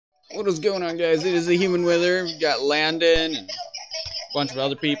What is going on, guys? It is the Human Wither. We've got Landon and a bunch of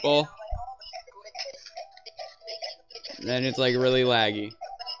other people. And it's like really laggy.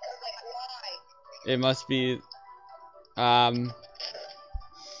 It must be er,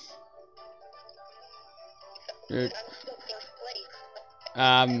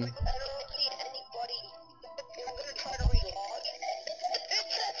 um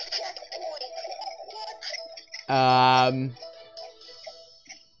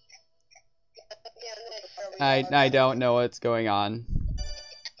I don't know what's going on.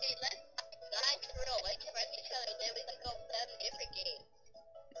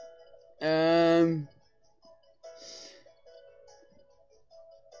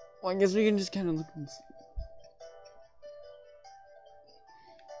 Well, I guess we can just kind of look and see.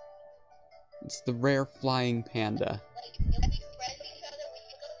 It's the rare flying panda.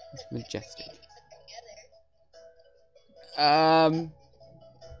 It's majestic.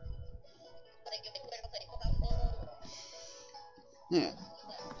 Yeah.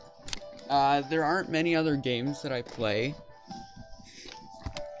 There aren't many other games that I play.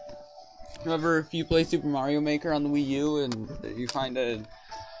 However, if you play Super Mario Maker on the Wii U and you find a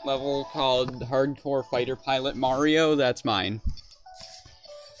level called Hardcore Fighter Pilot Mario, that's mine.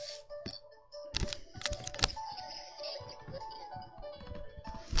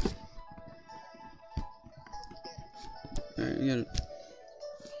 Alright, you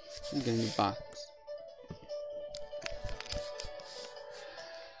get a new box.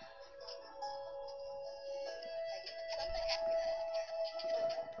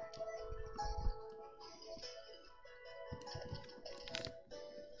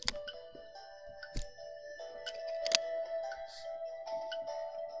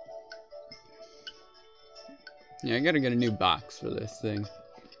 Yeah, I gotta get a new box for this thing.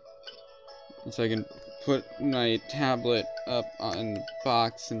 So I can put my tablet up on the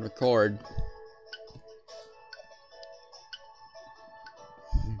box and record.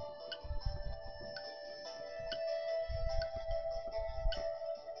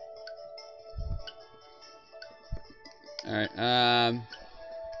 Alright,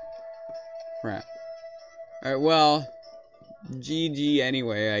 crap. Alright, well, GG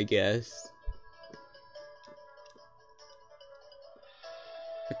anyway, I guess.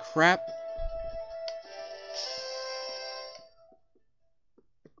 The crap.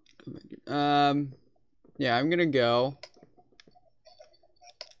 Yeah, I'm gonna go.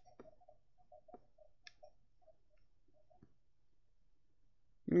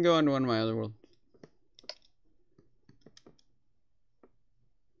 I'm gonna go into one of my other worlds.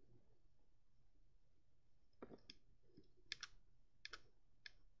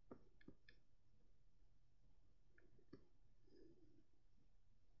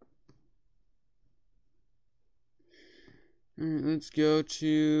 Alright, let's go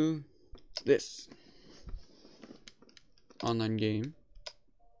to this online game.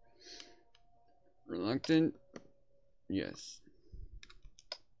 Reluctant, yes.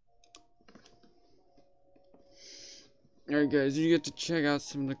 Alright guys, you get to check out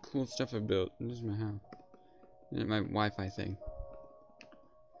some of the cool stuff I built. This is my house. And my Wi-Fi thing.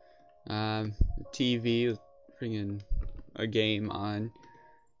 A TV with freaking a game on.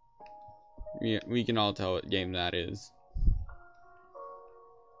 Yeah, we can all tell what game that is.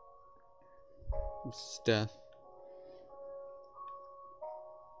 Stuff.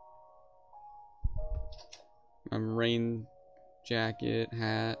 A rain jacket,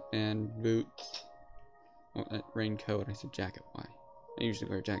 hat, and boots. Oh, raincoat. I said jacket. Why? I usually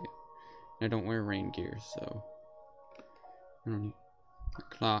wear a jacket. And I don't wear rain gear, so I don't need a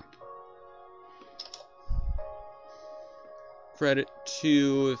clock. Credit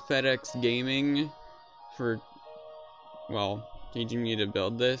to FedEx Gaming for, well, teaching me to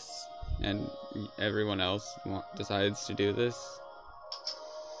build this, and everyone else decides to do this.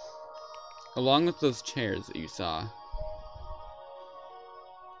 Along with those chairs that you saw.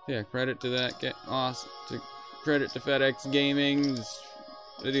 Yeah, credit to that. Awesome. Credit to FedEx Gaming.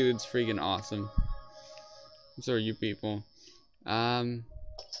 The dude's freaking awesome. So are you people. What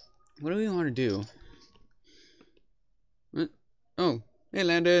do we want to do? What? Oh, hey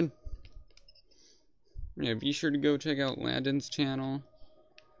Landon. Yeah, be sure to go check out Landon's channel.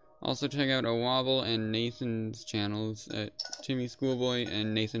 Also check out Awobble and Nathan's channels at Timmy Schoolboy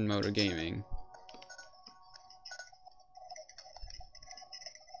and Nathan Moto Gaming.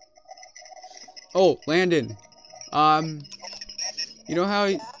 Oh, Landon. You know how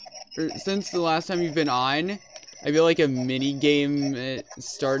since the last time you've been on, I feel like a mini game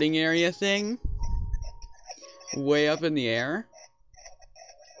starting area thing way up in the air.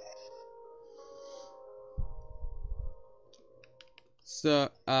 So,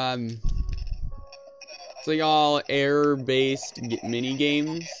 it's like all error-based mini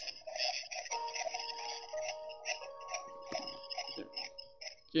games.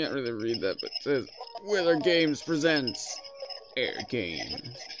 Can't really read that, but it says Wither Games presents Air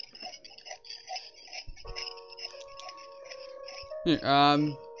Games. Here,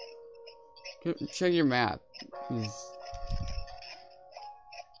 check your map. I'm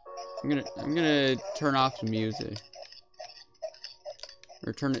gonna turn off the music.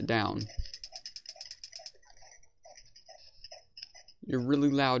 Or turn it down. You're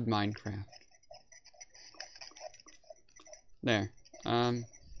really loud, Minecraft. There. Yeah,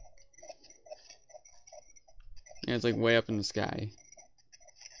 it's like way up in the sky.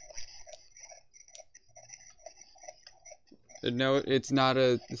 No, it's not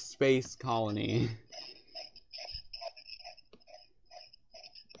a space colony.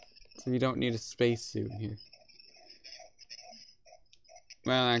 So you don't need a spacesuit here.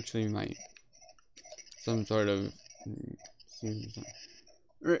 Well, actually, you might. Some sort of...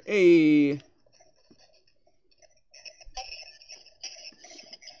 Hey!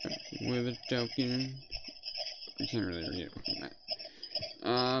 With a token. I can't really read it from that.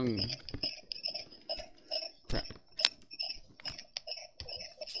 Crap.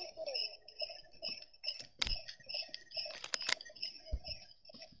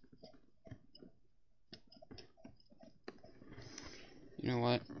 You know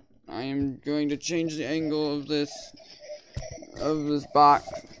what? I am going to change the angle of this box,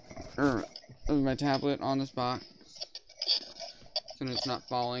 or of my tablet on this box, so it's not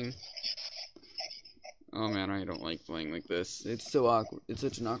falling. Oh man, I don't like playing like this. It's so awkward. It's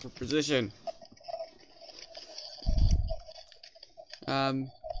such an awkward position.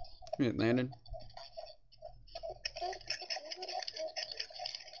 Here, Landon.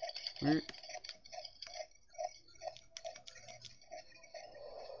 Where?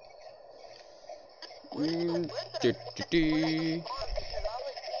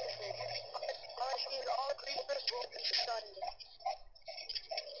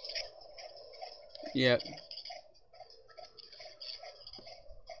 Yep.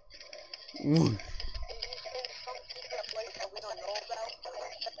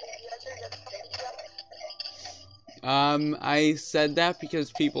 I said that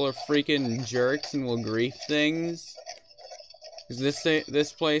because people are freaking jerks and will grief things. Because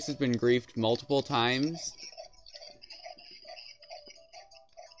this place has been griefed multiple times.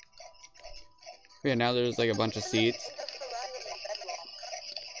 Yeah, now there's like a bunch of seats.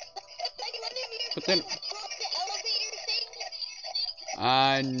 But then...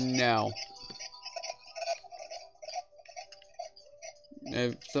 no.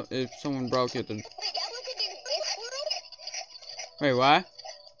 If someone broke it, then... Wait, what?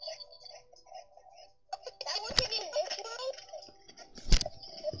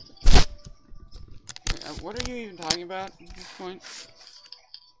 What are you even talking about at this point?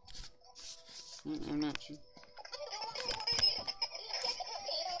 I'm not sure.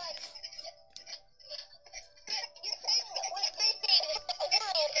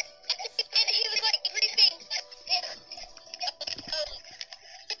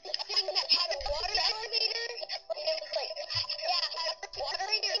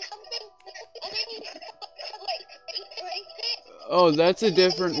 Oh, that's a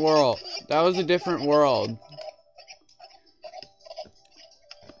different world. That was a different world.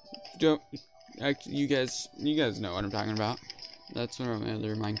 Actually, you guys know what I'm talking about. That's one of my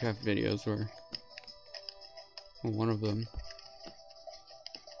other Minecraft videos were. Well, one of them.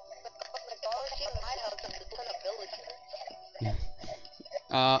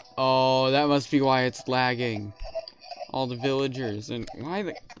 Oh, that must be why it's lagging. All the villagers, and why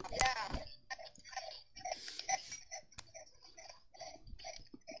the...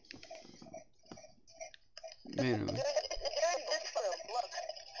 Man,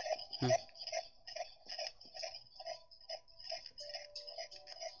 huh.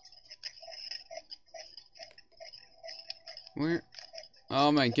 Where?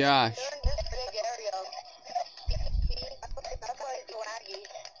 Oh my gosh.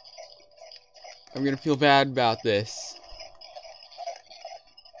 I'm gonna feel bad about this.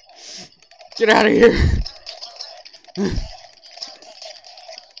 Get out of here!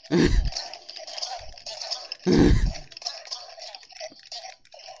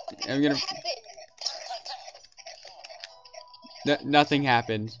 I'm gonna... Nothing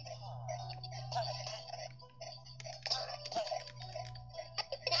happened.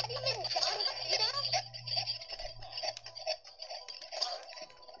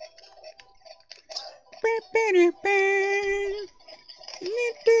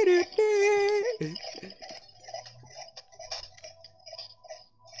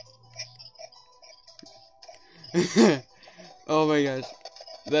 Oh my gosh.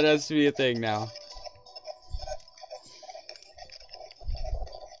 That has to be a thing now.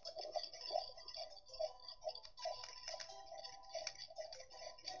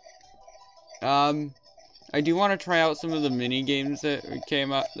 I do want to try out some of the mini games that I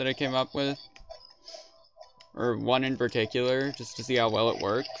came up with, or one in particular, just to see how well it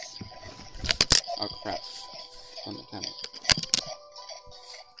works. Oh crap! On the camera.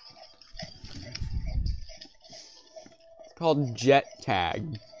 It's called Jet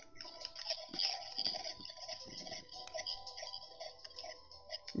Tag.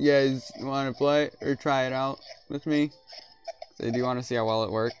 You guys want to play or try it out with me? So I do want to see how well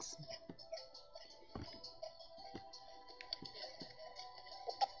it works.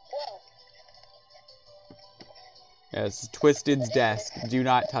 Yes, Twisted's desk. Do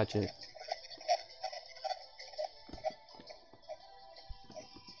not touch it.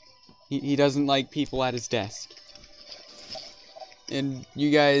 He doesn't like people at his desk. And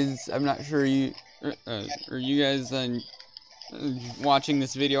you guys, I'm not sure you, or you guys watching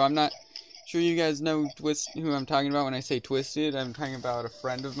this video, I'm not sure you guys know who I'm talking about when I say Twisted. I'm talking about a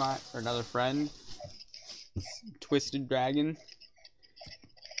friend of mine, or another friend. Twisted Dragon.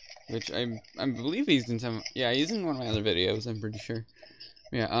 Which I believe he's in some, yeah, he's in one of my other videos, I'm pretty sure.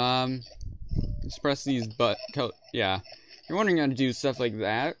 Yeah, just press these yeah. If you're wondering how to do stuff like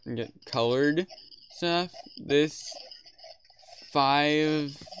that, and get colored stuff, this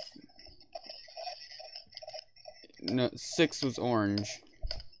 6 was orange.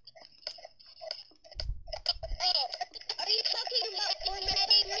 Are you talking about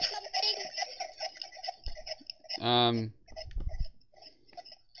formatting or something?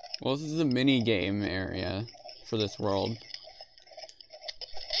 Well, this is the mini game area for this world. I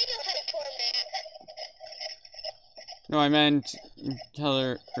know how to format. No, I meant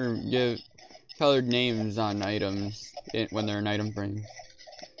color or give colored names on items when they're in item frames.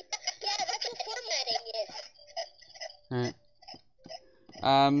 Yeah, that's what formatting is.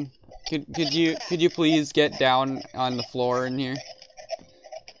 Alright. Could you please get down on the floor in here?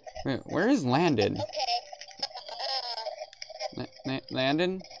 Wait, where is Landon? Okay.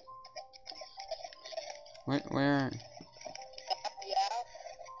 Landon? Where? Yeah.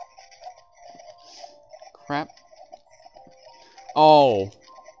 Crap. Oh.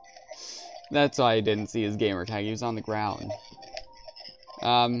 That's why I didn't see his gamer tag. He was on the ground.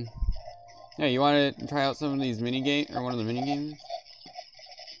 Yeah, you want to try out some of these one of the mini games?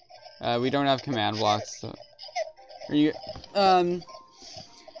 We don't have command blocks, so. Are you, well,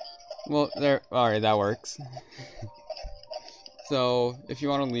 there, alright, that works. So, if you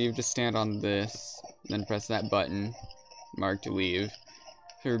want to leave, just stand on this, then press that button, mark to leave.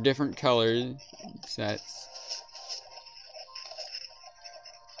 For different color sets.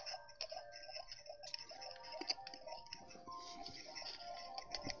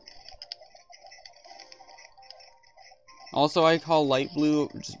 Also, I call light blue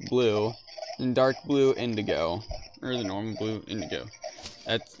just blue, and dark blue indigo, or the normal blue indigo.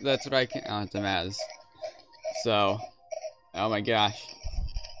 That's what I count them as. So, oh my gosh.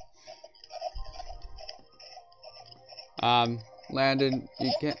 Landon,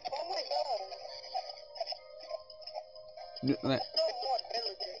 you can't. Oh my god. No more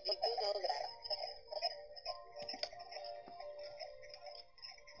villagers, you do know that.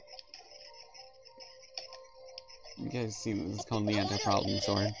 You guys see this is called the anti-problem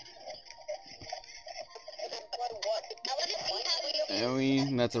sword.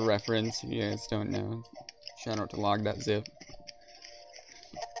 That's a reference if you guys don't know. Shout out to log.zip.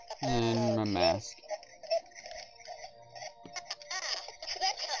 And my mask.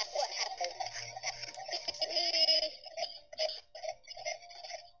 That's not what happened.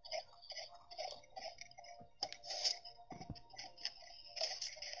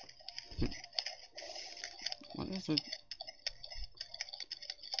 What is it?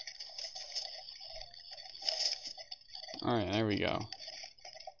 Alright, there we go.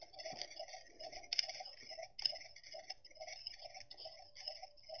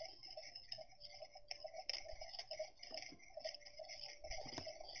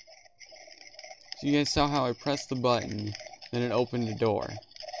 So you guys saw how I pressed the button, then it opened the door.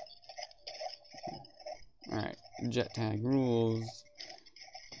 Alright, jet tag rules.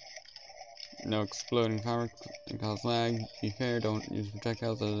 No exploding power can cause lag. Be fair, don't use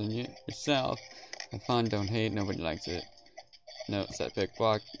projectiles other than yourself. Have fun, don't hate, nobody likes it. No, set pick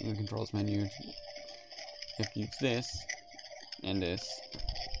block in the controls menu. You have to use this and this.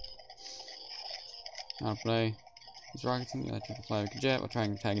 How to play. These rockets in the electric fly like a jet while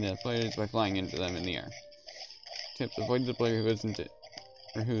trying to tag the players by flying into them in the air. Tips: avoid the player who isn't it,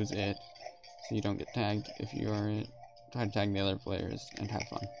 or who's it. so you don't get tagged if you are try to tag the other players and have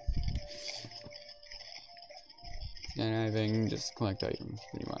fun. Skydiving, just collect items,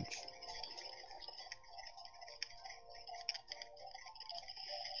 pretty much.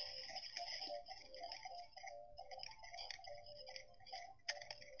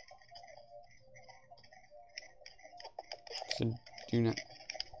 So do not.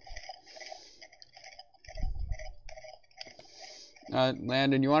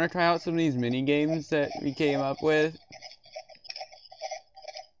 Landon, you want to try out some of these mini games that we came up with?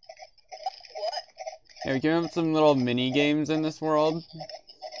 What? Yeah, we came up with some little mini games in this world.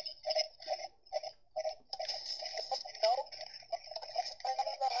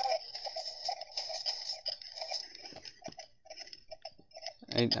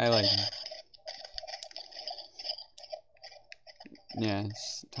 I like them. Yeah,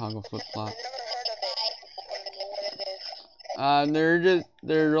 it's toggle flip flop. I've never heard of it. What it is.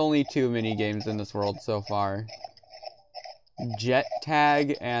 There's only 2 mini games in this world so far. Jet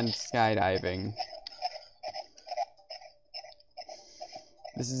tag and skydiving.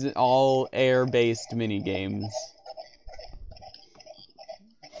 This is all air-based mini games.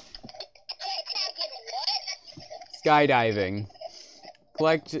 Skydiving.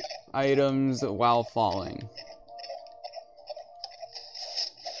 Collect items while falling.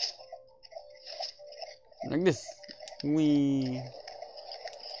 Like this. Wee.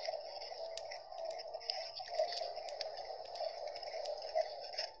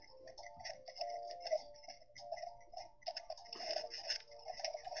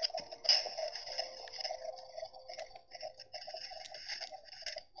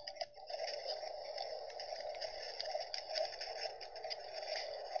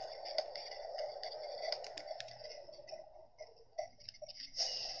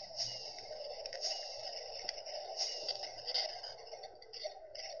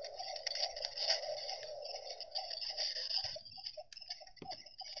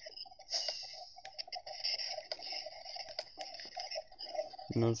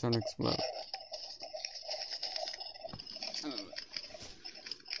 No sound explode.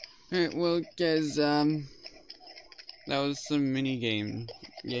 Alright, well guys, that was some mini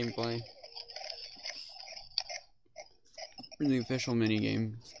gameplay. For the official mini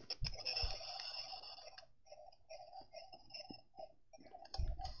game.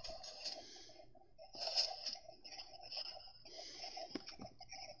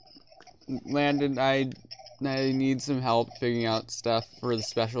 Landon, I need some help figuring out stuff for the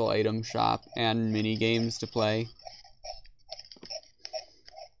special item shop and mini games to play.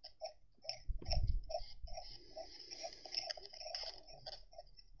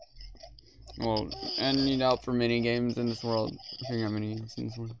 Well, and need help for mini games in this world. Figuring out mini games in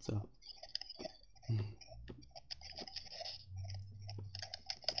this world, so.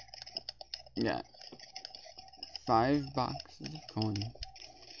 Yeah. 5 boxes of coins.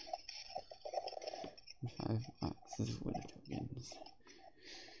 5 boxes of wooden tokens.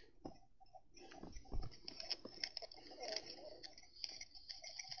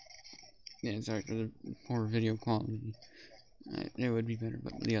 Yeah, sorry for the poor video quality. It would be better,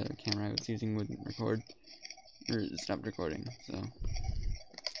 but the other camera I was using wouldn't record, or stopped recording, so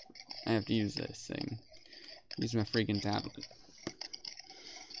I have to use this thing. Use my freaking tablet,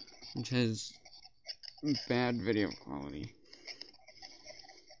 which has bad video quality.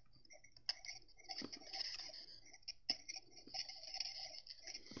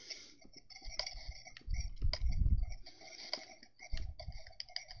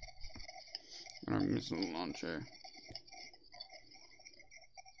 And I'm missing the launcher.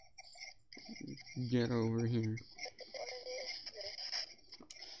 Get over here.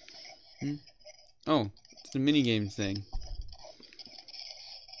 Oh, it's the minigames thing.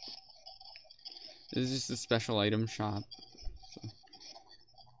 This is just a special item shop.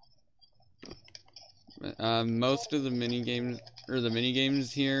 So. Most of the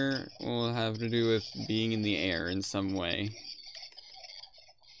minigames here will have to do with being in the air in some way.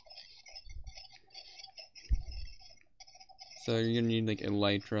 So you're gonna need like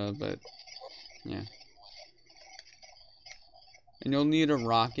elytra, but yeah. And you'll need a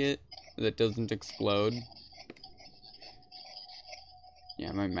rocket that doesn't explode.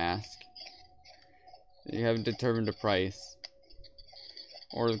 Yeah, my mask. You haven't determined a price.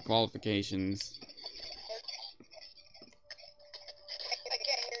 Or the qualifications. I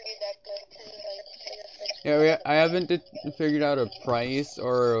can't hear you that good. Yeah, I haven't figured out a price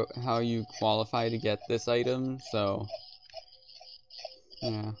or how you qualify to get this item, so.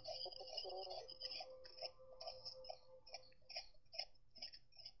 Yeah.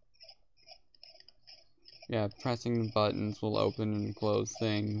 Yeah, pressing the buttons will open and close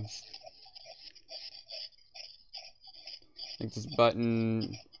things. Like this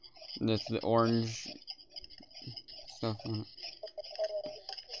button with the orange stuff on it.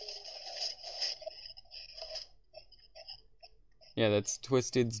 Yeah, that's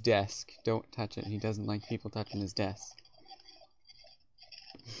Twisted's desk. Don't touch it. He doesn't like people touching his desk.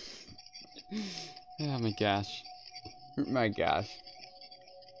 Oh my gosh. My gosh.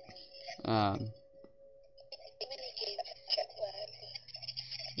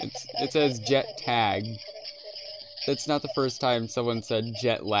 It says jet tag. That's not the first time someone said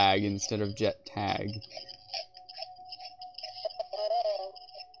jet lag instead of jet tag.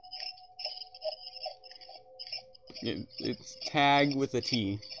 It's tag with a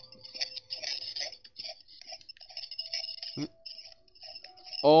T.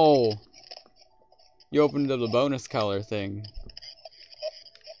 Oh! You opened up the bonus color thing.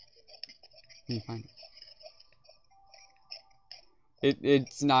 Can you find it?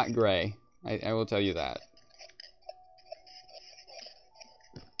 It's not gray. I will tell you that.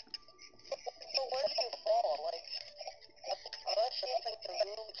 So where do you fall? Like, unless you think the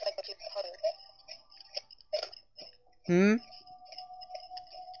room's like a puddle. Hmm?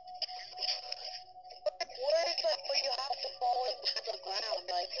 Where is that where you have to fall into the ground?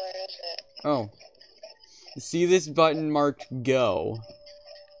 Like, where is it? Oh. See this button marked go?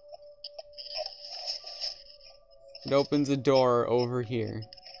 It opens a door over here.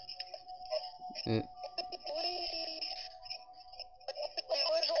 Where's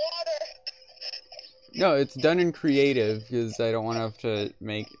water? No, it's done in creative because I don't want to have to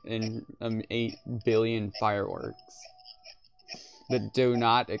make 8 billion fireworks that do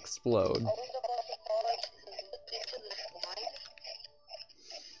not explode.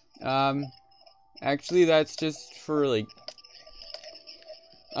 Actually, that's just for like.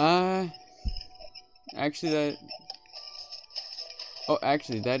 Actually, that. Oh,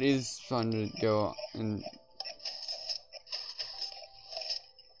 actually, that is fun to go and.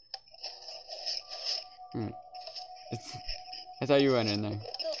 I thought you went in there.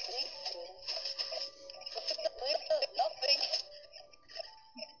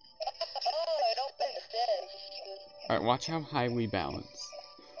 Alright, watch how high we bounce.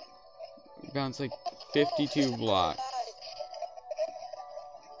 We bounce like 52 blocks.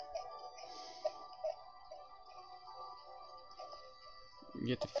 You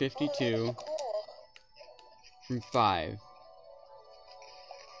get to 52 from 5.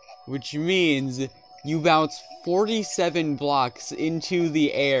 Which means you bounce 47 blocks into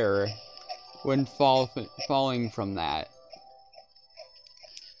the air when falling from that.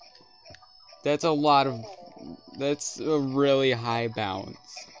 That's a lot of... That's a really high bounce.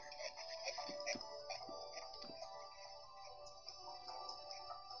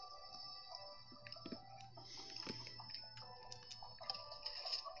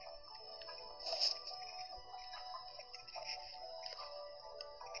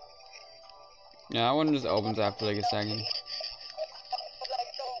 Yeah, that one just opens after like a second.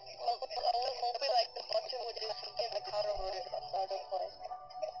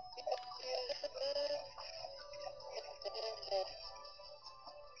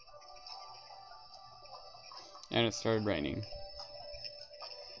 And it started raining.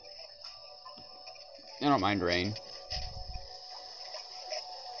 I don't mind rain.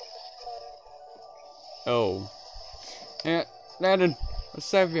 Oh. Yeah, Landon, I'll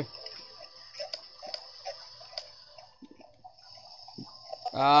save you.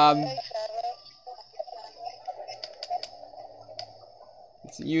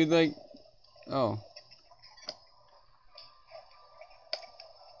 You like... Oh.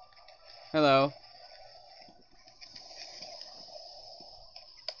 Hello.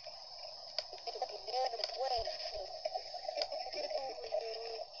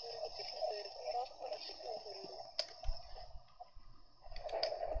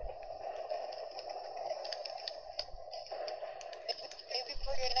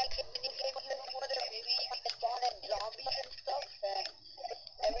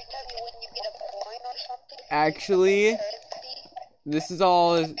 Actually, this is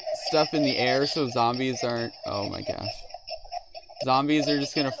all stuff in the air, so zombies aren't... Oh my gosh. Zombies are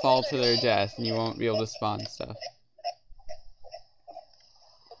just gonna fall to their death, and you won't be able to spawn stuff.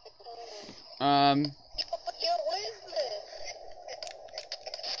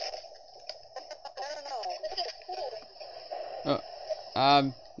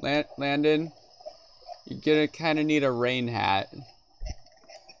 Landon, you're gonna kind of need a rain hat.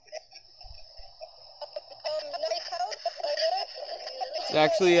 It's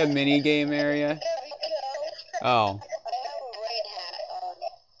actually a mini game area. Oh.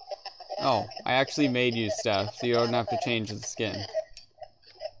 Oh, I actually made you stuff, so you don't have to change the skin.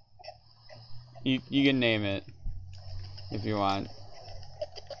 You can name it. if you want. This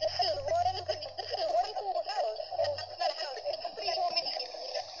is one cool house. Well, it's not a house. It's a pretty cool mini game.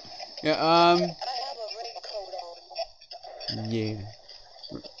 Yeah, I have a raincoat on. yeah.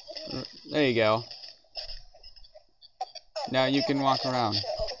 There you go. Now you can walk around.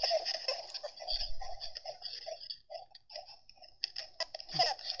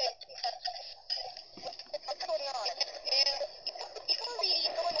 What's going on? And before we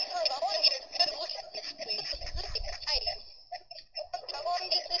go any further, I want to get a good look at this place. This is exciting. How long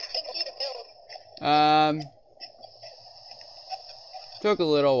did this take you to build? Took a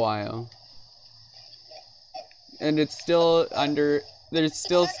little while. And it's still under, there's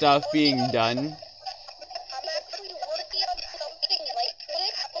still stuff being done. I'm actually working on something like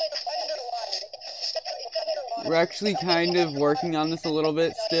this, but it's underwater. It's underwater. We're actually kind of working on this a little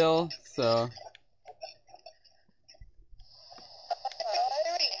bit still, so.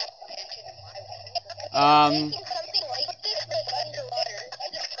 Making something like this, but it's underwater.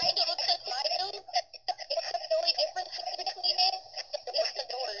 This kind of looks like my room, except the only difference between it is the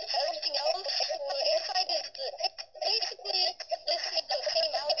doors. Everything else, inside is basically this is the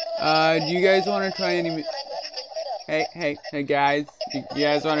same algorithm. Do you guys want to try any? Hey guys, do you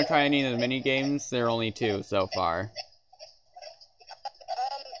guys want to try any of the mini games? There are only 2 so far.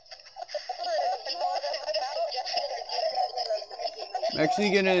 I'm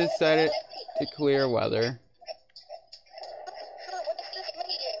actually gonna set it to clear weather.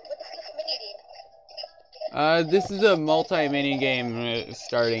 This is a multi-mini game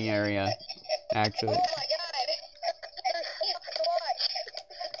starting area, actually. Oh my god. There's heaps to watch.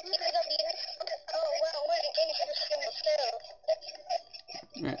 This is gonna be. Oh wow, what an interesting show.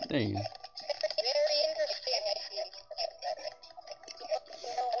 Right, there you go. Very interesting, I think.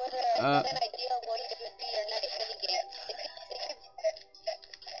 What an idea of what would be your next mini game.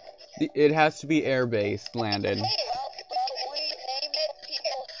 It has to be air-based, Landon. Hey, well, we name it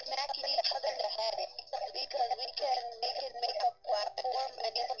people smacking each other in the head. Because we can make a platform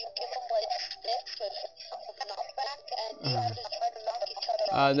and then you give them like sticks with knockback and you have to try to knock each other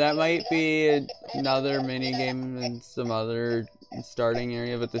off. That might be another mini game in some other starting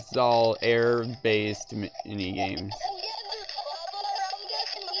area, but this is all air-based mini games. Oh yeah, there's lava around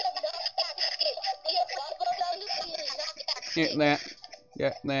us and we have knockback sticks. We have lava around us and there's knockback sticks.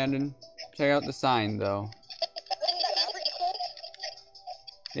 Yeah, Landon, check out the sign though. Isn't that pretty cool?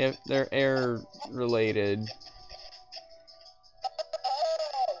 Yeah, they're air-related.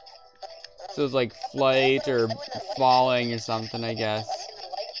 So it's like flight or falling or something, I guess. Like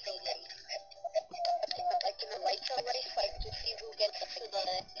in a light show race, like to see who gets to the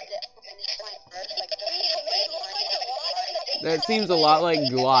finish line first. Like, That seems a lot like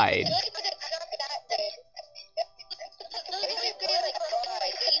Glide.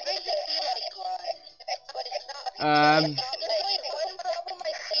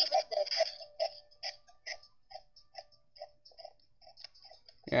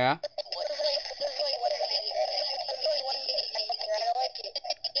 Yeah.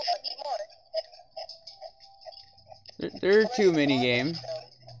 There are 2 mini games.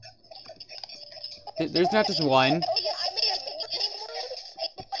 There's not just one.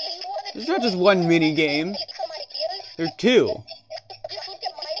 There's not just one mini game. There are 2. Just look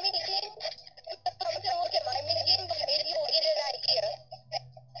at my mini game. I'm gonna look at my mini game, and maybe you'll get an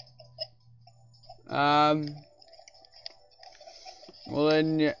idea. Well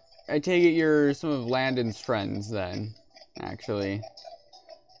then, I take it you're some of Landon's friends then, actually.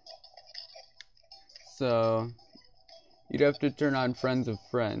 So, you'd have to turn on friends of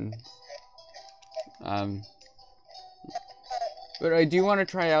friends. But I do want to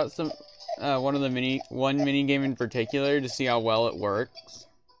try out some, one mini game in particular to see how well it works.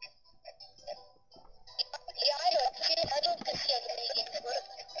 Yeah, I don't think the mini games work.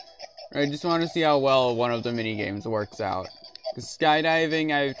 I just want to see how well one of the mini games works out. Because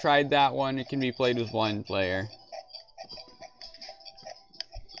skydiving, I've tried that one. It can be played with 1 player.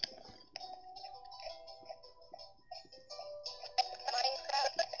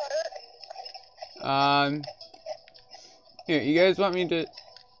 Here, you guys want me to...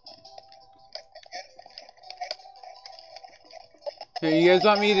 Here, you guys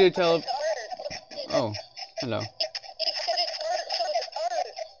want me to tell... Oh, hello.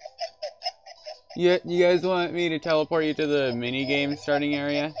 You guys want me to teleport you to the mini game starting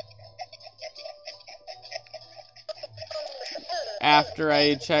area? After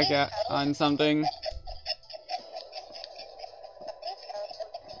I check out on something?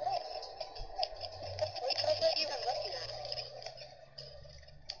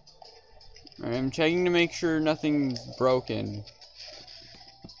 I'm checking to make sure nothing's broken.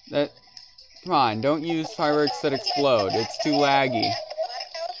 Come on, don't use fireworks that explode. It's too laggy. My house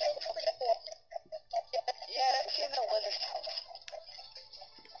is pretty cool. Yeah, I've seen the wizard's house.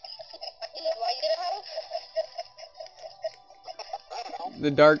 Why you get a house? I don't know. The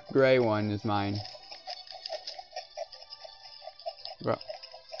dark gray one is mine. Bro.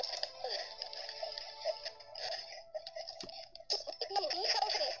 Whose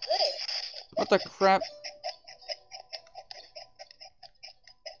house is this? What the crap?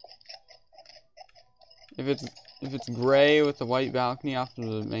 If it's gray with the white balcony off of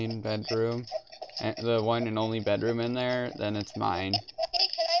the main bedroom, and the one and only bedroom in there, then it's mine. Okay,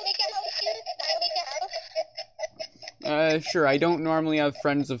 can I make a house here? Can I make a house? Sure. I don't normally have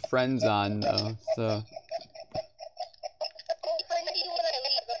friends of friends on though, so I'll friend you when I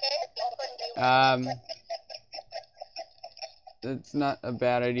leave, okay? I'll friend you. it's not a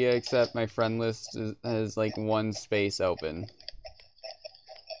bad idea. Except my friend list has like one space open. Dude,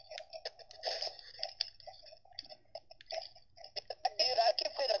 I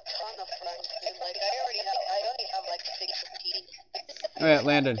can fit a ton of friends, dude. Like, I only have like 16. Alright,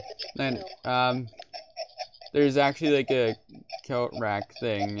 Landon. There's actually like a coat rack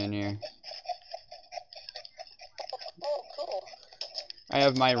thing in here. Oh, cool. I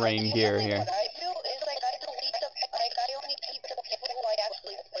have my rain gear here. What I do is, like, I delete I only keep the people who I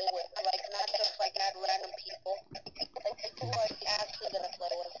actually play with. Like, not just, like, add random people. Like, people who I'm actually gonna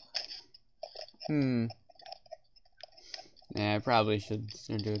play with. Yeah, I probably should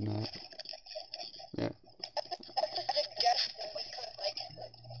start doing that. Yeah. That's a suggestion, because, like,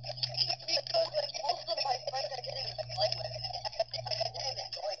 most of my friends I didn't even play with. I didn't even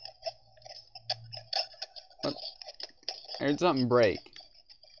enjoy it. What? I heard something break.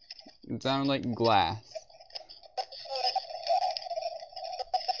 It sounded like glass. So, like,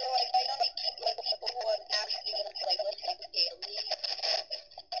 I only keep, like, people who I'm actually gonna play with, like, daily.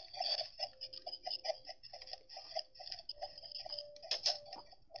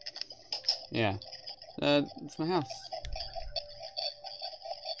 Yeah. It's my house.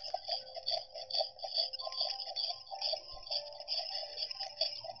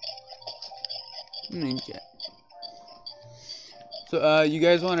 Okay. So, you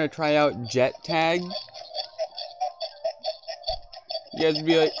guys want to try out jet tag? You guys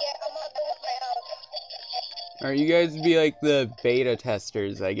be like, Yeah, I'm not done with my house. or you guys be like the beta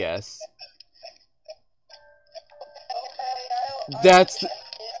testers, I guess. Okay, That's.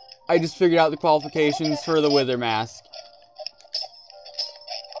 I just figured out the qualifications for the Wither Mask.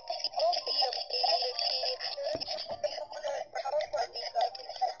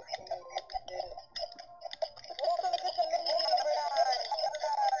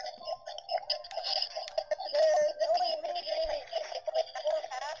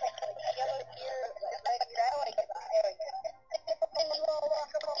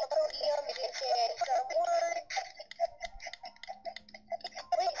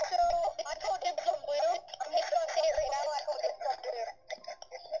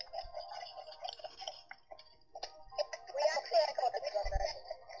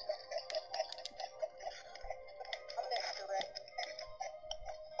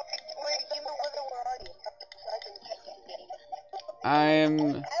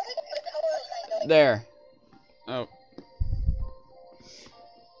 I'm there. Oh.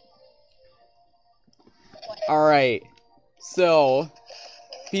 Alright. So,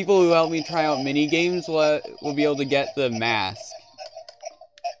 people who help me try out mini games will be able to get the mask.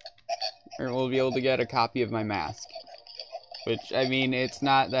 Or will be able to get a copy of my mask. Which, I mean, it's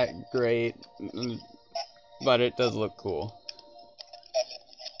not that great, but it does look cool.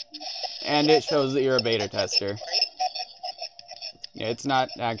 And it shows that you're a beta tester. Yeah, it's not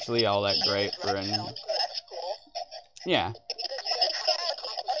actually all that great for any... Yeah.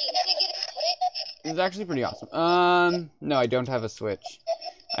 It's actually pretty awesome. No, I don't have a Switch.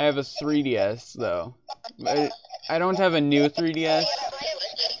 I have a 3DS, though. I don't have a new 3DS.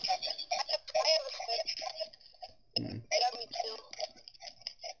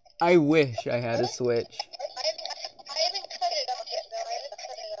 I wish I had a Switch. I haven't cut it up yet, though. I haven't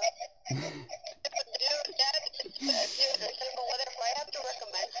cut it up. Dude, if I have to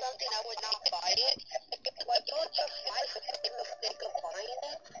recommend something, I would not buy it. Like, it was just my mistake of buying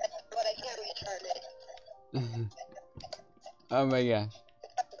it, but I can't return it. Oh my gosh.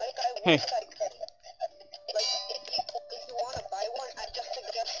 Like, I wish I could. Like, if you want to buy one, I just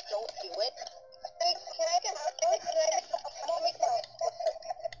suggest don't do it. Hey, can I get out of it? I'm gonna make my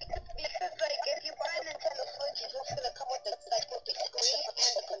because, like, if you buy a Nintendo Switch, it's just gonna come with the screen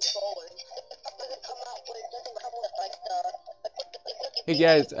and the controller. It doesn't come out with, it doesn't come with, like, Hey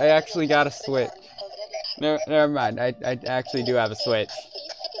guys, I actually got a Switch. Never mind, I actually do have a Switch.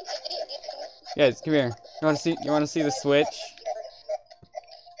 Guys, come here. You wanna see the Switch?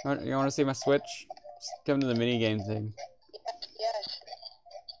 You wanna see my Switch? Just come to the mini game thing. Yes.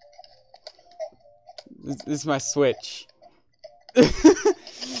 This is my Switch.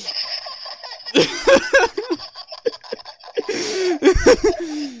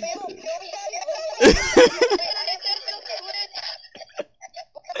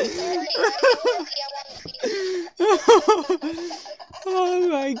 Oh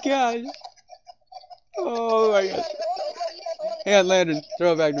my god. Oh my god. Hey, Landon,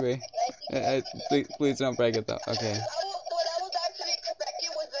 throw it back to me. Please don't break it though. Okay. What I was actually expecting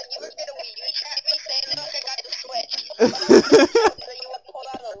was that you were gonna be saying, look, I got the Switch. But I was hoping that you would pull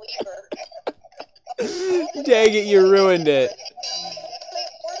out a lever. Dang it, you ruined it. Wait,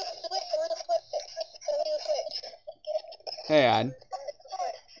 where's the Switch? Where's the Switch? Show me the Switch. Hey, on.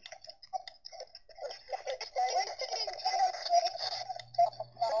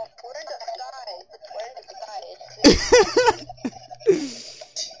 Where's the sky? We're in the sky.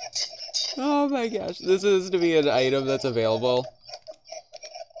 Oh my gosh, this is to be an item that's available.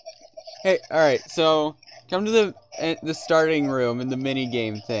 Hey, alright, so come to the starting room in the mini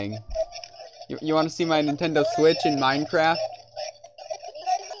game thing. You want to see my Nintendo Switch in Minecraft?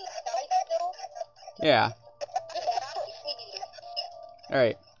 Yeah.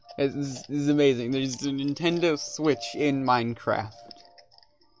 Alright, this is amazing. There's a Nintendo Switch in Minecraft.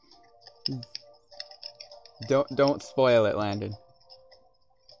 Don't spoil it, Landon.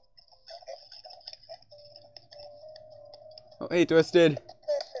 Oh, hey, Twisted.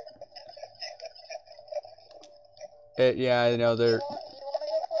 Yeah, I know they're.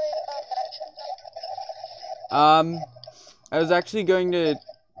 I was actually going to.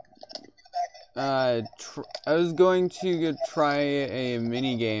 I was going to try a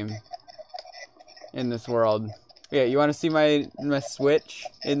mini game in this world. Yeah, you want to see my Switch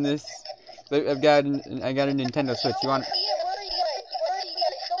in this? I got a Nintendo Switch. You want?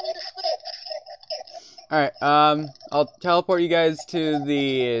 Alright, I'll teleport you guys to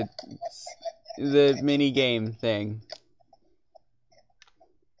the mini game thing.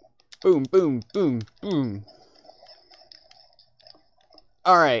 Boom, boom, boom, boom.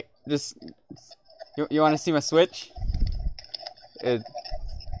 Alright, just... You want to see my Switch? Alright,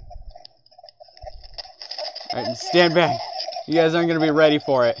 stand back. You guys aren't gonna be ready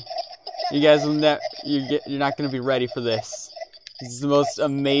for it. You guys will you're not gonna be ready for this. This is the most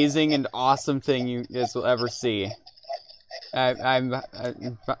amazing and awesome thing you guys will ever see. I'm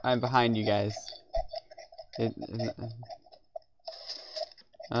behind you guys. Hang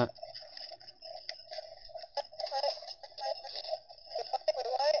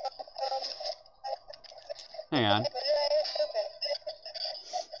on.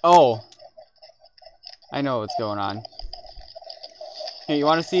 Oh, I know what's going on. Hey, you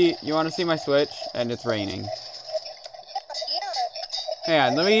want to see my Switch? And it's raining. Hang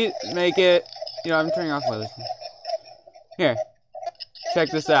on, let me make it. You know, I'm turning off my this. Here, check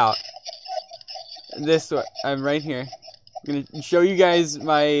this out. I'm right here. I'm gonna show you guys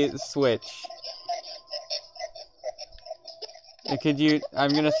my Switch. I'm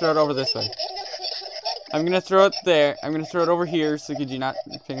gonna throw it over this way. I'm gonna throw it there. I'm gonna throw it over here, so could you not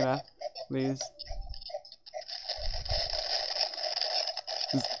pick it up, please?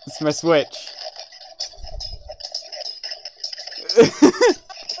 It's my Switch.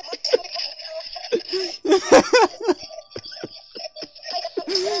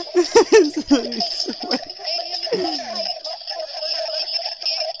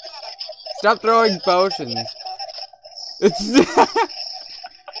 Stop throwing potions.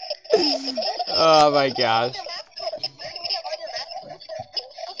 Oh my gosh.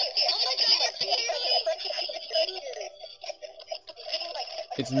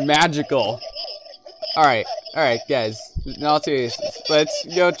 It's magical. Alright, guys. Now serious. Let's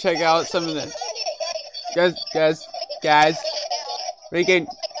go check out some of the guys. Freaking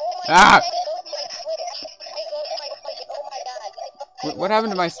What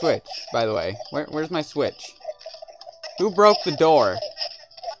happened to my Switch, by the way? Where's my Switch? Who broke the door?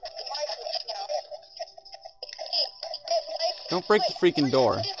 Don't break the freaking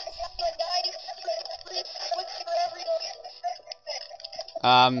door.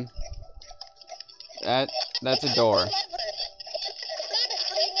 That's a door.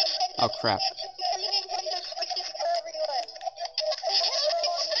 Oh crap.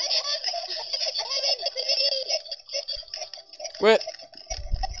 Quit!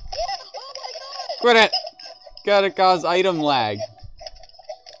 Quit it! Gotta cause item lag.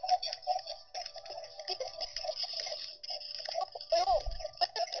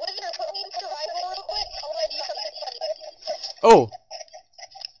 Oh!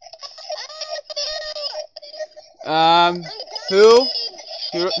 Who?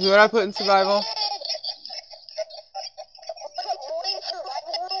 Who did I put in survival?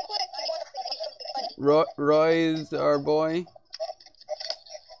 Roy's our boy.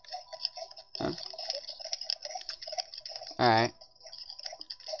 Huh? Alright.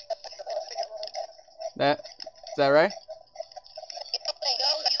 Is that right?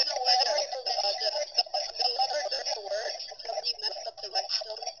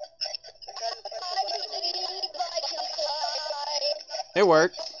 It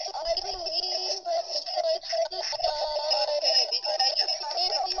worked.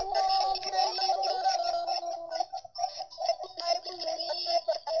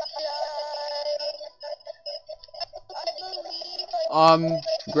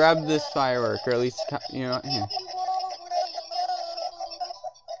 Grab this firework, or at least, you know, here.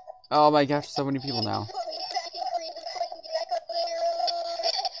 Oh my gosh, so many people now.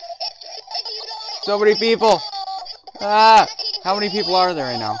 So many people! Ah! How many people are there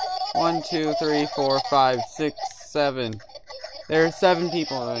right now? 1, 2, 3, 4, 5, 6, 7. There are 7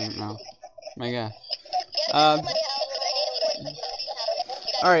 people right now. My god.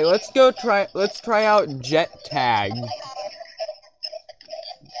 Alright, let's try out jet tag.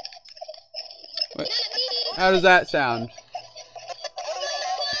 What? How does that sound?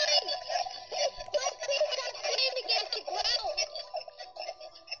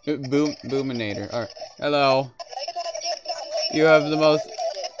 Boominator. Alright. Hello. You have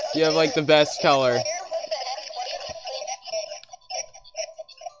like the best color.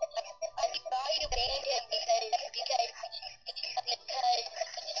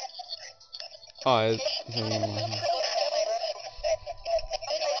 Oh,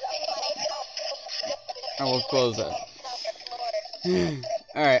 I will close that.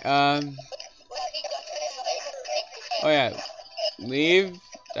 Alright, oh yeah. Leave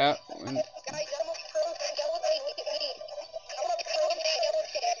that one.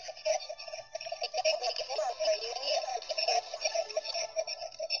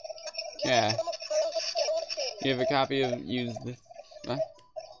 Yeah. You have a copy of use this. Huh?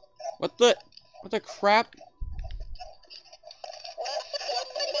 What the crap?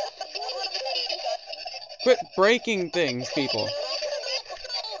 Quit breaking things, people.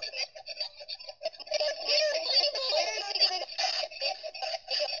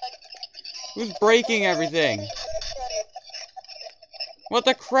 Who's breaking everything? What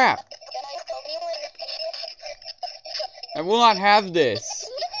the crap? I will not have this.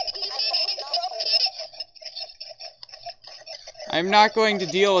 I'm not going to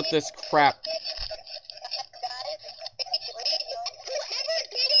deal with this crap.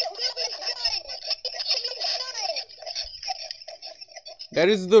 That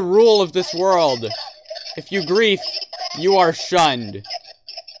is the rule of this world. If you grief, you are shunned.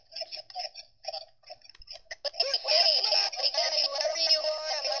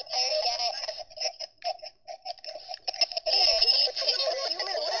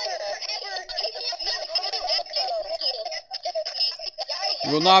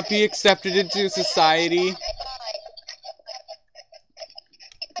 You will not be accepted into society.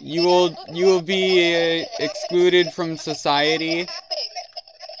 You will be excluded from society.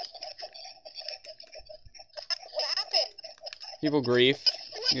 People grief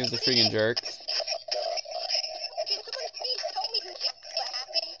because they're freaking jerks.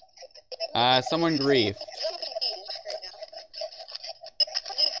 Someone grief.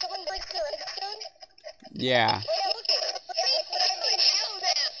 Yeah.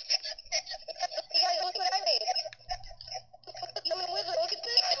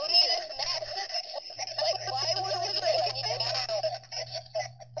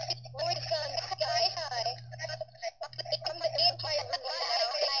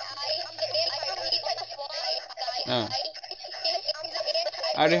 Oh.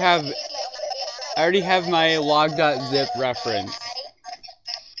 I already have my log.zip reference.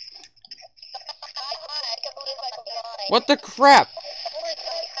 What the crap?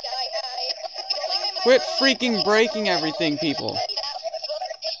 Quit freaking breaking everything, people.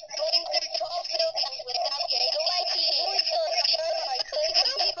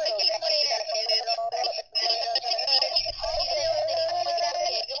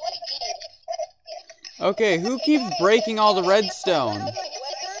 Okay, who keeps breaking all the redstone?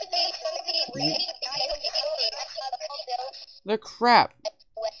 The crap.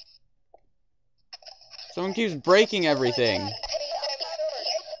 Someone keeps breaking everything.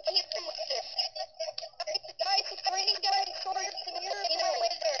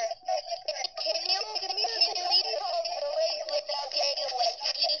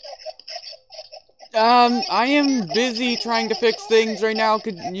 I am busy trying to fix things right now.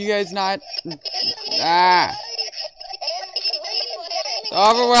 Could you guys not? Ah.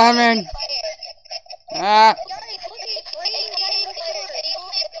 overwhelming. Ah.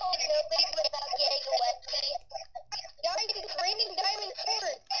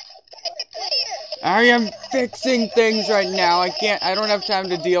 I am fixing things right now. I don't have time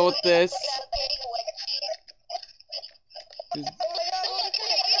to deal with this.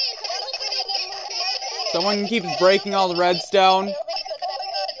 Someone keeps breaking all the redstone,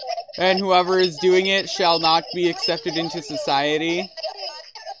 and whoever is doing it shall not be accepted into society.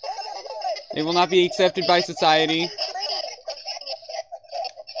 They will not be accepted by society.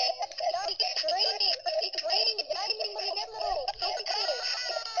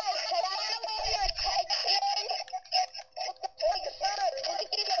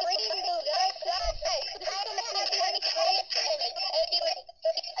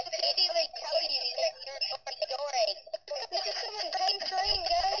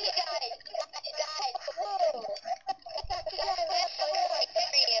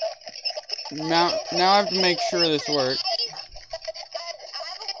 Now I have to make sure this works.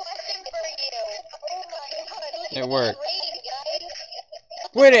 It worked.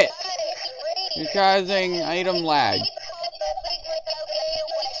 Quit it! You're causing item lag.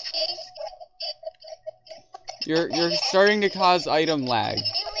 You're starting to cause item lag.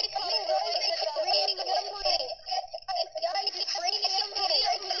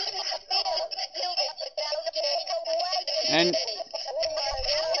 And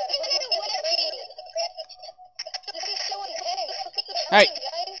hey,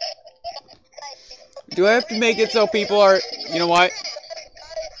 do I have to make it so people are, you know what?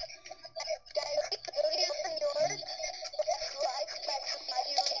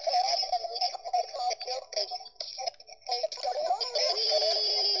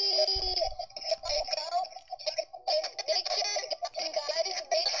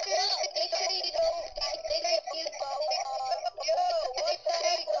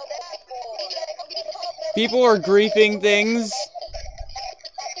 People are griefing things,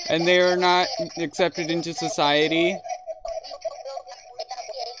 and they are not accepted into society.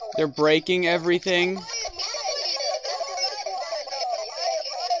 They're breaking everything.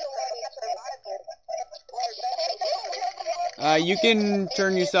 You can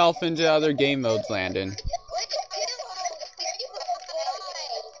turn yourself into other game modes, Landon.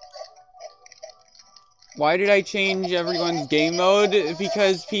 Why did I change everyone's game mode?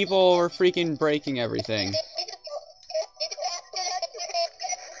 Because people were freaking breaking everything.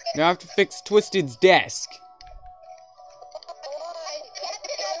 Now I have to fix Twisted's desk.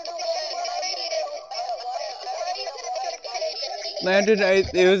 Landon,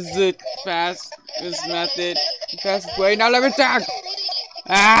 it was the fastest method, fastest way. Now let me talk!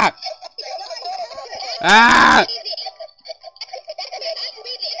 Ah! Ah!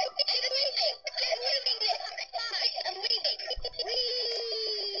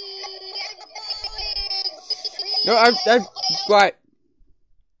 No, I'm quiet.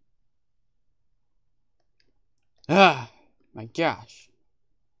 Ah, my gosh.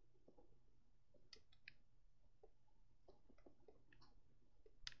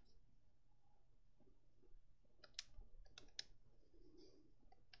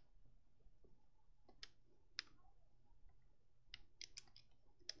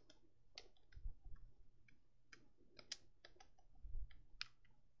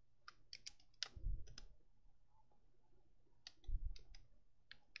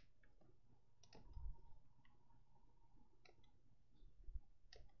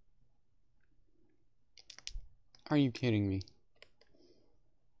 Are you kidding me?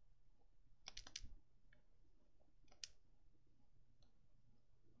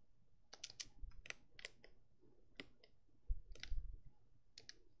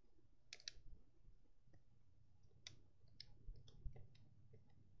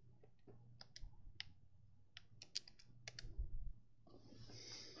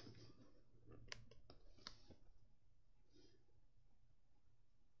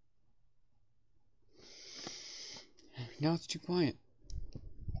 Now it's too quiet.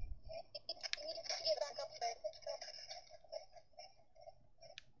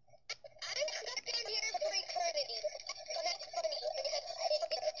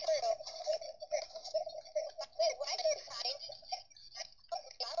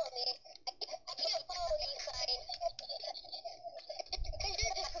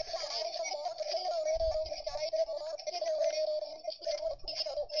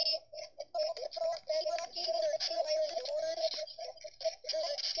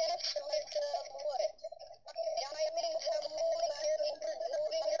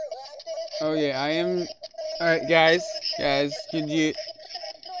 Oh yeah, I am. Alright, guys, could you?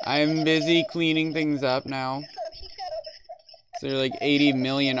 I'm busy cleaning things up now. So there are like 80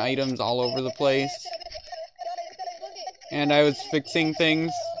 million items all over the place. And I was fixing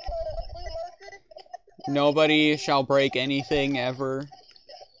things. Nobody shall break anything ever.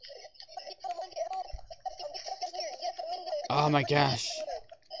 Oh my gosh.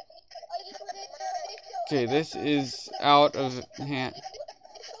 Okay, this is out of hand.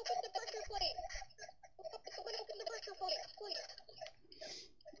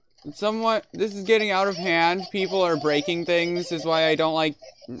 Somewhat, this is getting out of hand. People are breaking things. This is why I don't like...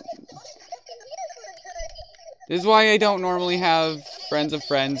 This is why I don't normally have friends of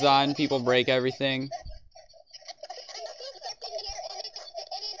friends on. People break everything.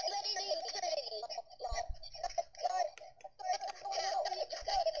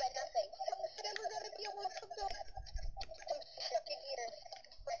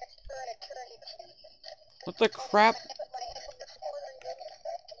 What the crap?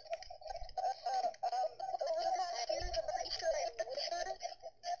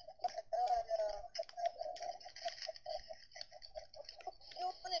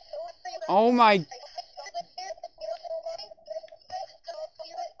 Oh my...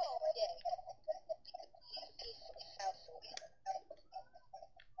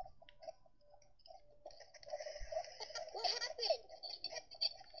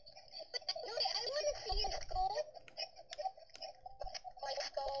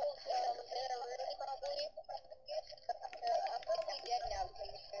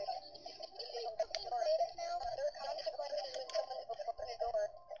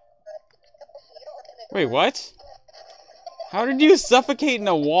 Wait, what? How did you suffocate in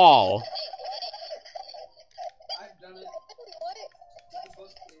a wall?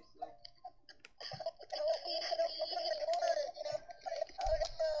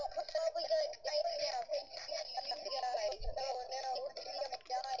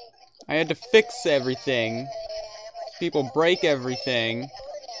 I had to fix everything. People break everything.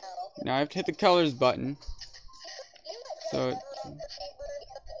 Now I have to hit the colors button. So...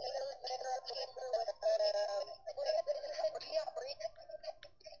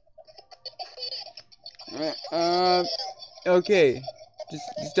 okay.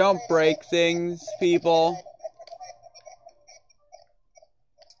 Just don't break things, people.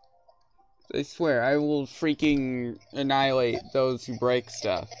 I swear, I will freaking annihilate those who break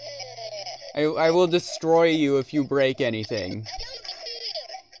stuff. I will destroy you if you break anything.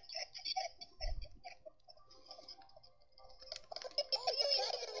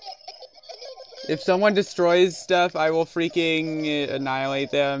 If someone destroys stuff, I will freaking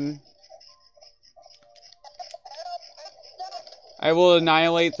annihilate them. I will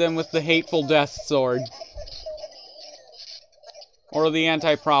annihilate them with the hateful death sword. Or the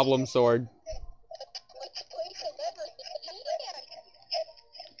anti-problem sword.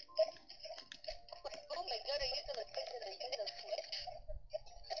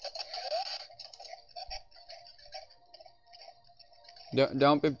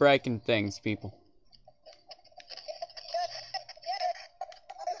 Don't be breaking things, people.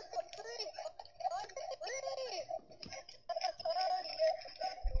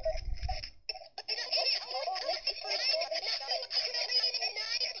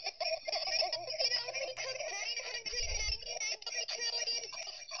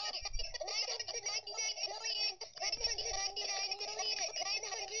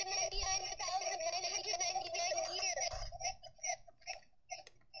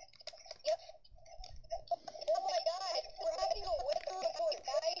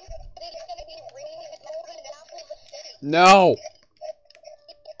 No!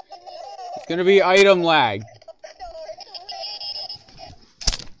 It's gonna be item lag.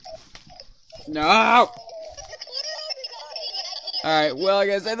 No! Alright, well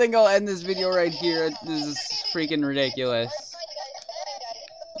guys, I think I'll end this video right here. This is freaking ridiculous.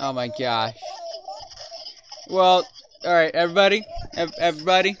 Oh my gosh. Well, alright, everybody,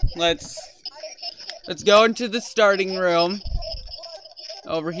 let's go into the starting room.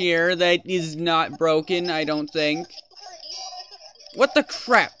 Over here, that is not broken, I don't think. What the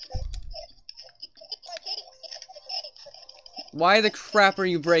crap? Why the crap are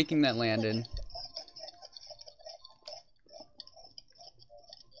you breaking that, Landon?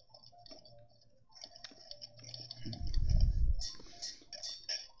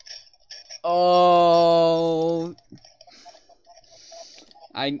 Oh,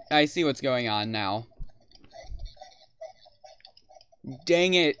 I see what's going on now.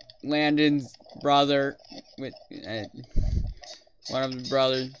 Dang it, Landon's brother. With one of the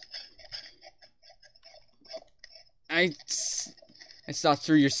brothers. I saw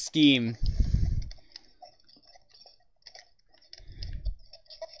through your scheme.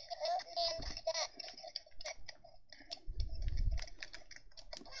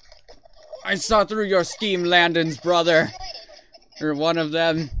 I saw through your scheme, Landon's brother. Or one of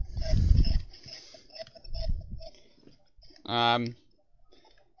them.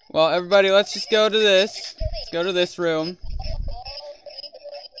 Well, everybody, let's just go to this. Let's go to this room.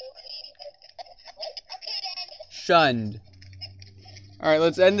 Shunned. Alright,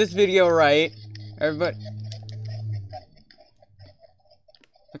 let's end this video right. Everybody.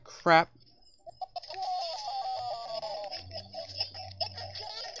 The crap.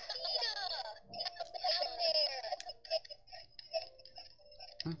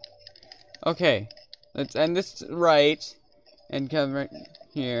 Okay, let's end this right, and come right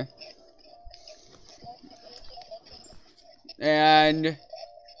here, and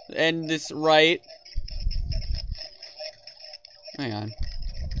end this right. Hang on.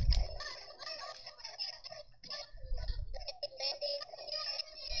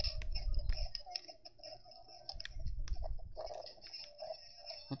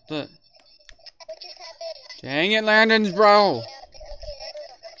 What the? Dang it, Landon's bro!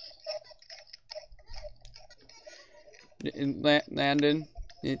 Landon,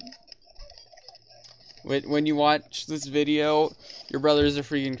 when you watch this video, your brothers are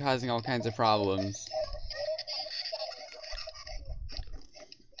freaking causing all kinds of problems.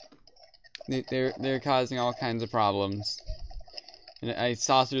 They're causing all kinds of problems. And I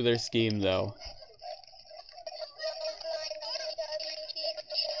saw through their scheme, though.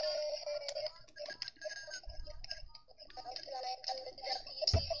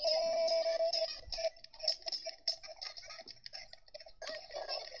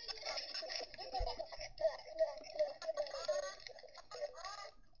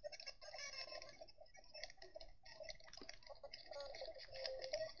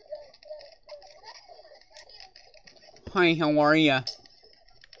 Hi, how are ya?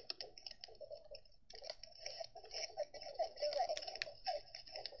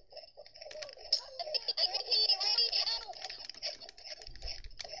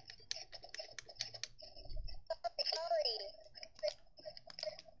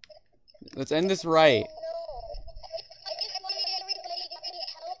 Let's end this right.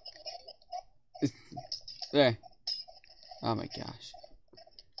 There. Oh my gosh.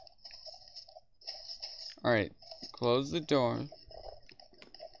 Alright. Close the door.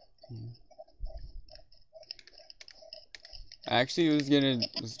 I actually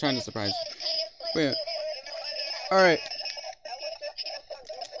was trying to surprise. Wait. Alright.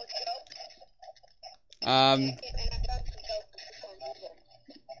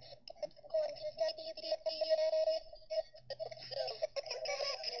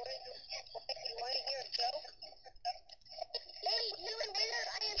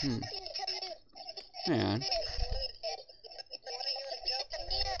 Hang on.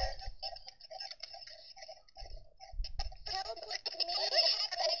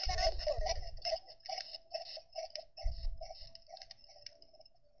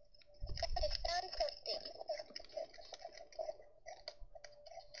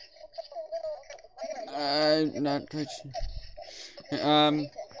 Not quite sure. Alright,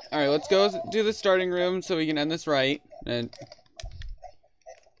 let's go do the starting room so we can end this right. And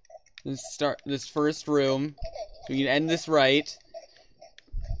let's start this first room so we can end this right.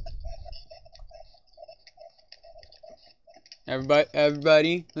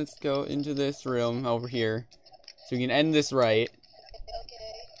 Everybody, let's go into this room over here so we can end this right.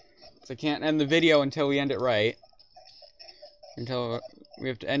 So I can't end the video until we end it right. Until we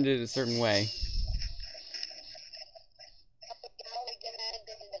have to end it a certain way.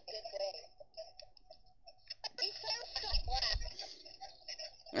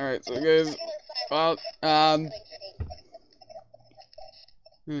 Alright, so guys, well,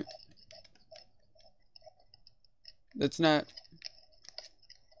 that's not,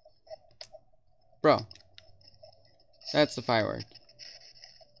 bro, that's the firework.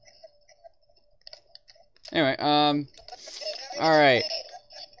 Anyway, alright,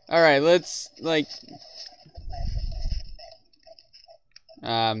 let's, like,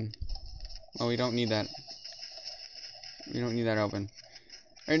 well, we don't need that open.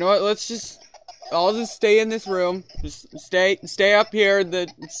 You know what? I'll just stay in this room. Just stay up here, the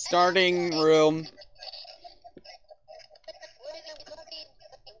starting room.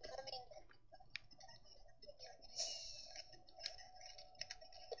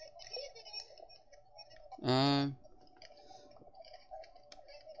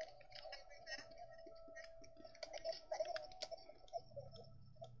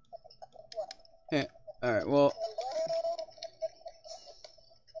 Yeah, alright, well.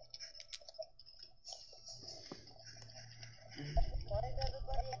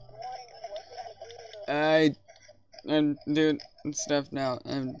 I'm doing stuff now.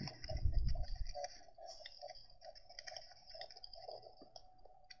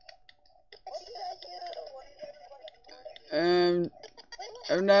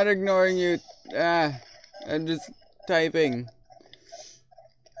 I'm not ignoring you. I'm just typing.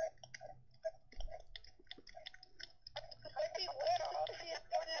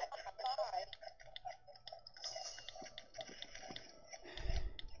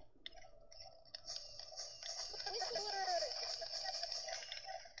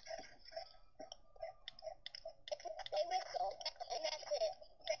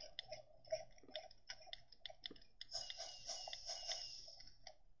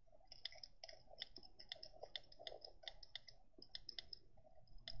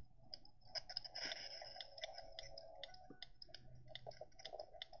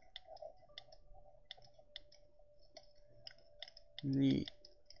 Neat.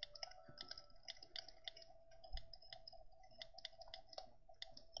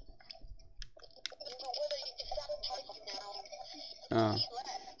 Oh.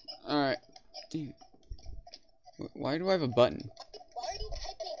 Alright. Dude. Why do I have a button?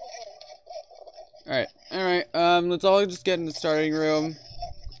 Alright, let's all just get in the starting room.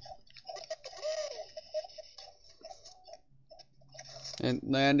 And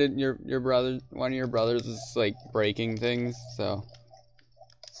Landon, your brother, one of your brothers is like breaking things, so.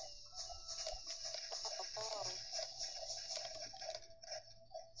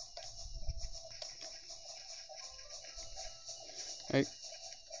 Alright.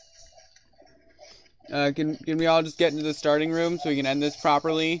 Can we all just get into the starting room so we can end this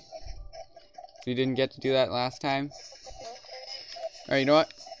properly? We didn't get to do that last time. Alright, you know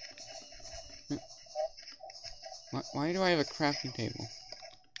what? Why do I have a crafting table?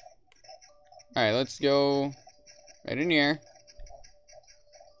 Alright, let's go right in here.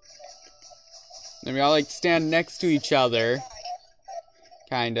 Then we all like stand next to each other.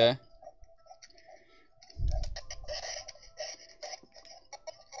 Kinda.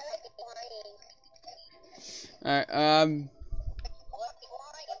 Alright,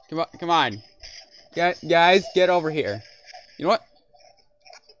 come on. Guys, get over here. You know what?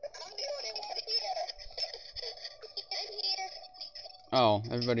 Oh,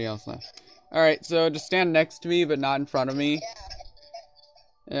 everybody else left. Alright, so just stand next to me, but not in front of me.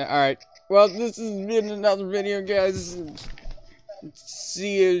 Yeah, alright. Well, this has been another video, guys.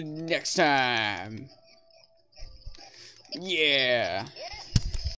 See you next time. Yeah.